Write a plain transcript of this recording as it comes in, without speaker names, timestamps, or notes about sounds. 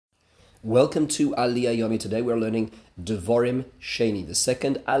Welcome to Aliya Yomi. Today we're learning Devarim Sheni, the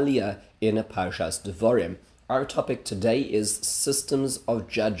second Aliya in Parshas Devarim. Our topic today is systems of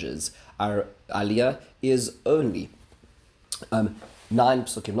judges. Our Aliya is only 9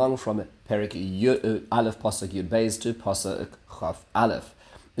 psukim long, from Perik Aleph Pasuk Yud Beis to Pasuk Chaf Aleph.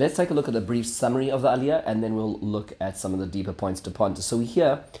 Let's take a look at a brief summary of the Aliya, and then we'll look at some of the deeper points to ponder. So we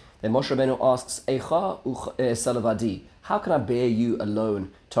hear that Moshe Rabbeinu asks, Eicha salavadi, how can I bear you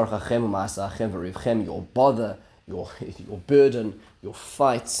alone? Torchachem u'ma'asachem v'rivchem, your bother, your burden, your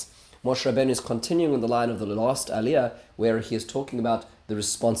fights. Moshe Rabbeinu is continuing on the line of the last Aliya, where he is talking about the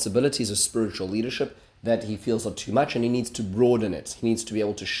responsibilities of spiritual leadership that he feels are too much, and he needs to broaden it. He needs to be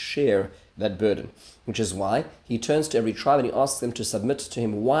able to share that burden, which is why he turns to every tribe and he asks them to submit to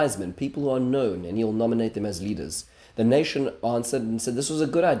him wise men, people who are known, and he'll nominate them as leaders. The nation answered and said this was a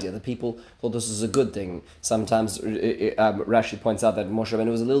good idea. The people thought this was a good thing. Sometimes Rashi points out that Moshe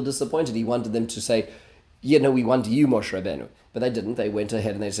Rabbeinu was a little disappointed. He wanted them to say, yeah, no, we want you, Moshe Rabbeinu. But they didn't. They went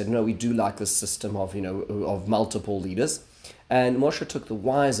ahead and they said, no, we do like this system of multiple leaders. And Moshe took the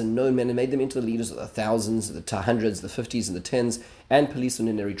wise and known men and made them into the leaders of the thousands, the hundreds, the 50s and the 10s, and policemen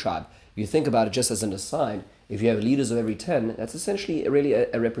in every tribe. If you think about it just as an aside, if you have leaders of every 10, that's essentially really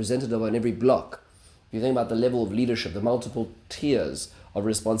a representative on every block. If you think about the level of leadership, the multiple tiers of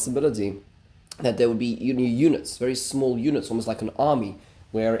responsibility, that there would be units, very small units, almost like an army,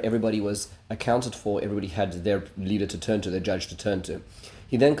 where everybody was accounted for, everybody had their leader to turn to, their judge to turn to.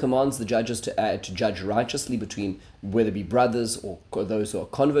 He then commands the judges to judge righteously between whether it be brothers or those who are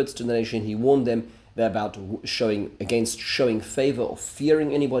converts to the nation. He warned them about showing favor or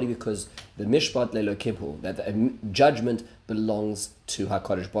fearing anybody, because the mishpat lelo kippur, that the judgment belongs to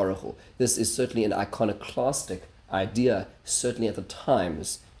HaKadosh Baruch Hu. This is certainly an iconoclastic idea, certainly at the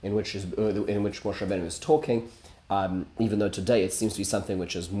times in which Moshe Rabbeinu is talking, even though today it seems to be something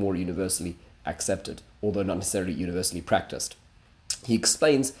which is more universally accepted, although not necessarily universally practiced. He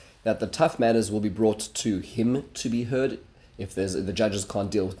explains that the tough matters will be brought to him to be heard. If the judges can't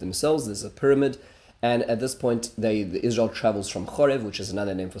deal with themselves, there's a pyramid. And at this point, Israel travels from Chorev, which is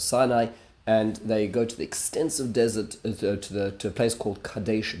another name for Sinai, and they go to the extensive desert, to a place called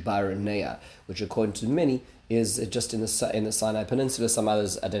Kadesh Barnea, which according to many is just in the Sinai Peninsula. Some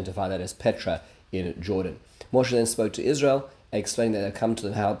others identify that as Petra in Jordan. Moshe then spoke to Israel, explaining that they come to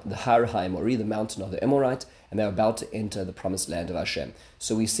the Har HaEmori, the mountain of the Amorite, and they're about to enter the promised land of Hashem.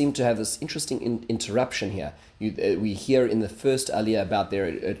 So we seem to have this interesting interruption here. We hear in the first Aliyah about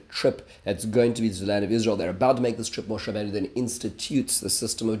their trip that's going to be to the land of Israel. They're about to make this trip. Moshe Rabbeinu then institutes the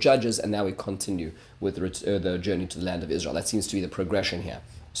system of judges, and now we continue with the journey to the land of Israel. That seems to be the progression here.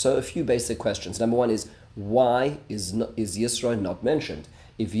 So a few basic questions. Number one is, why is Yisro not mentioned?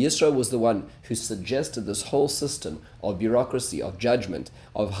 If Yisro was the one who suggested this whole system of bureaucracy, of judgment,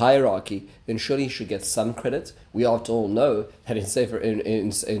 of hierarchy, then surely he should get some credit. We after all know that in Sefer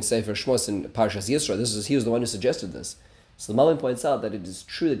Shmos, in Parshas Yisro, he was the one who suggested this. So the Malbim points out that it is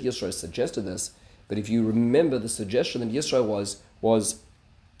true that Yisro suggested this, but if you remember, the suggestion that Yisro was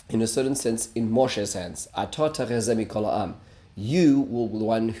in a certain sense in Moshe's hands. You will be the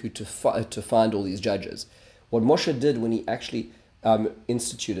one who to find all these judges. What Moshe did when he actually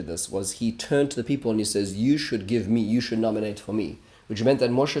instituted this was he turned to the people and he says, you should nominate for me, which meant that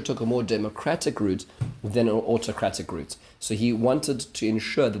Moshe took a more democratic route than an autocratic route. So he wanted to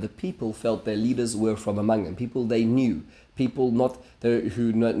ensure that the people felt their leaders were from among them, people they knew, people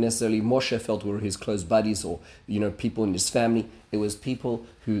who not necessarily Moshe felt were his close buddies or people in his family. It was people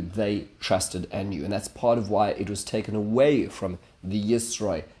who they trusted and knew, and that's part of why it was taken away from the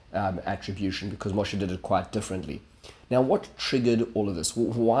Yisro attribution, because Moshe did it quite differently. Now, what triggered all of this?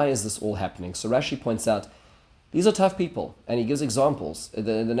 Why is this all happening? So Rashi points out, these are tough people, and he gives examples.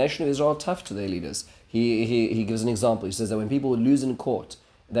 The nation of Israel are tough to their leaders. He gives an example. He says that when people would lose in court,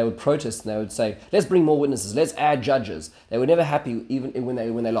 they would protest and they would say, let's bring more witnesses, let's add judges. They were never happy even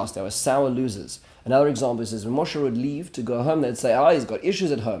when they lost. They were sour losers. Another example is when Moshe would leave to go home, they'd say, he's got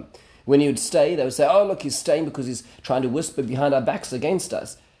issues at home. When he would stay, they would say, look, he's staying because he's trying to whisper behind our backs against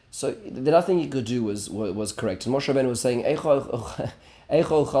us. So nothing he could do was correct. And Moshe Rabbeinu was saying,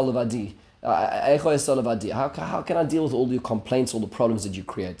 how can I deal with all your complaints, all the problems that you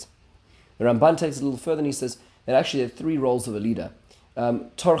create? The Ramban takes it a little further and he says that actually there are three roles of a leader.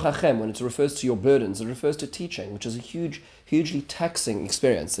 Torchachem, when it refers to your burdens, it refers to teaching, which is a hugely taxing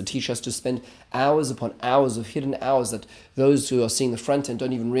experience. The teacher has to spend hours upon hours of hidden hours that those who are seeing the front end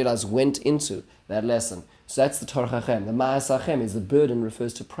don't even realize went into that lesson. So that's the Torchachem. The Ma'asachem is the burden,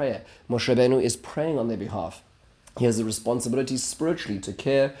 refers to prayer. Moshe Rabbeinu is praying on their behalf. He has a responsibility spiritually to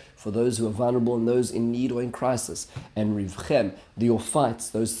care for those who are vulnerable and those in need or in crisis. And rivchem, your fights,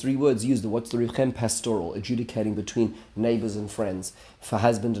 those three words used, what's the rivchem? Pastoral, adjudicating between neighbors and friends, for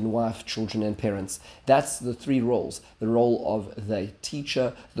husband and wife, children and parents. That's the three roles. The role of the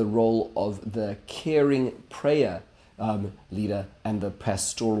teacher, the role of the caring prayer leader, and the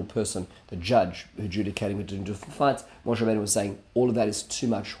pastoral person, the judge, adjudicating between different fights. Moshe Rabbeinu was saying all of that is too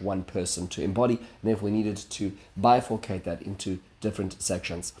much one person to embody, and therefore we needed to bifurcate that into different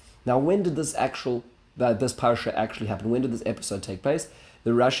sections. Now, when did this parasha actually happen? When did this episode take place?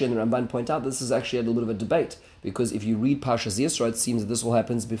 The Rashi and the Ramban point out this is actually a little bit of a debate, because if you read Parshas Yisro, it seems that this all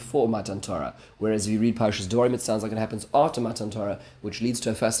happens before Matan Torah, whereas if you read Parshas Devarim, it sounds like it happens after Matan Torah, which leads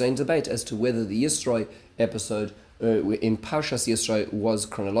to a fascinating debate as to whether the Yisro episode in Parshas Yisro was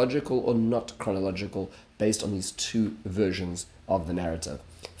chronological or not chronological, based on these two versions of the narrative.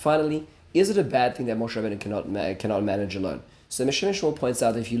 Finally, is it a bad thing that Moshe Rabbeinu cannot manage alone? So Mishra Mishmol points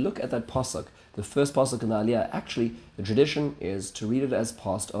out that if you look at that pasuk, the first pasuk in the Aliya, actually the tradition is to read it as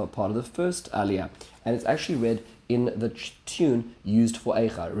part of the first Aliya, and it's actually read in the tune used for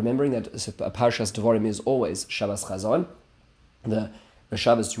Eicha, remembering that Parshas Devarim is always Shabbos Chazon, the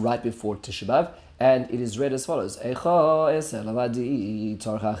Shabbos right before Tisha B'Av, and it is read as follows: Eicha esel avadi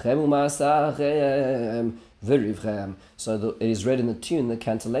torchachem u'masachem v'rivchem. So it is read in the tune, the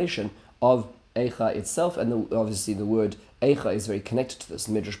cantillation of Eicha itself, and obviously the word Eicha is very connected to this.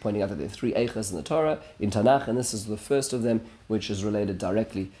 Midrash pointing out that there are three Eichas in the Torah, in Tanakh, and this is the first of them, which is related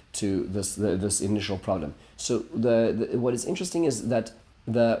directly to this initial problem. So what is interesting is that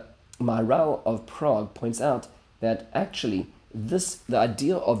the Maharal of Prague points out that actually the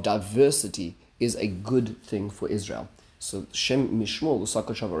idea of diversity is a good thing for Israel. So Shem Mishmol, the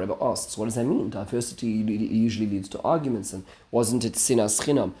Sakoshav Rebbe, asks, what does that mean? Diversity usually leads to arguments, and wasn't it sinas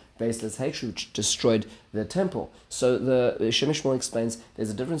chinam, baseless hatred, which destroyed the temple? So the Shem Mishmol explains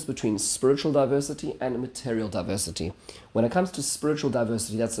there's a difference between spiritual diversity and material diversity. When it comes to spiritual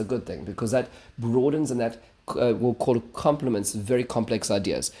diversity, that's a good thing, because that broadens and that we'll call it complements very complex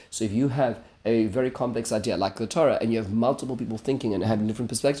ideas. So if you have a very complex idea like the Torah, and you have multiple people thinking and having different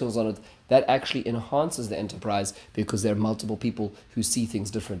perspectives on it, that actually enhances the enterprise, because there are multiple people who see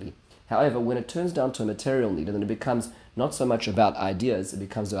things differently. However, when it turns down to a material need, and then it becomes not so much about ideas, it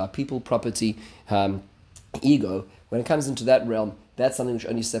becomes about people, property, ego. When it comes into that realm, that's something which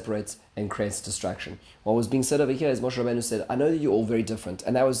only separates and creates distraction. What was being said over here is Moshe Rabbeinu said, I know that you're all very different,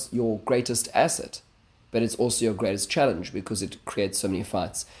 and that was your greatest asset, but it's also your greatest challenge, because it creates so many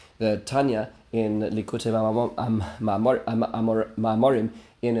fights. The Tanya in Likutei Ma'amorim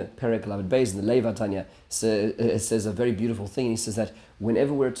in Perek Lamed Beis, in the Leva Tanya, says a very beautiful thing. He says that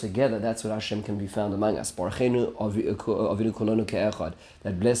whenever we're together, that's when Hashem can be found among us. Baruchenu avinu kolonu ke'echad.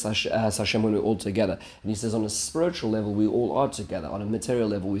 That bless us Hashem when we're all together. And he says on a spiritual level, we all are together. On a material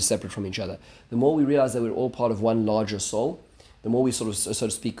level, we're separate from each other. The more we realize that we're all part of one larger soul, the more we sort of, so to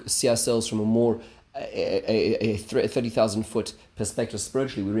speak, see ourselves from a more 30,000 foot perspective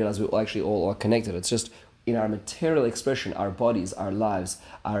spiritually, we realize we actually all are connected. It's just in our material expression, our bodies, our lives,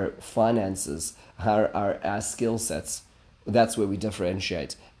 our finances, our skill sets, that's where we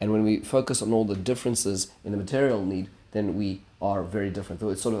differentiate. And when we focus on all the differences in the material need, then we are very different.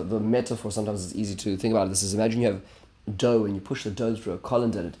 It's sort of the metaphor sometimes is easy to think about. This is, imagine you have dough and you push the dough through a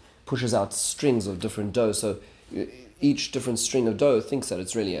colander and it pushes out strings of different dough. So each different string of dough thinks that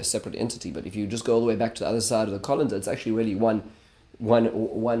it's really a separate entity, but if you just go all the way back to the other side of the colander, it's actually really one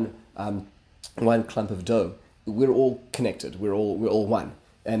clump of dough. We're all connected. We're all one,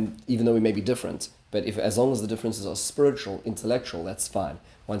 and even though we may be different, but as long as the differences are spiritual, intellectual, that's fine.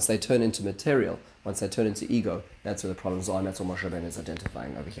 Once they turn into material, once they turn into ego, that's where the problems are, and that's what Moshe Rabbeinu is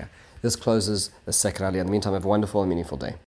identifying over here. This closes the second Aliya. In the meantime, have a wonderful and meaningful day.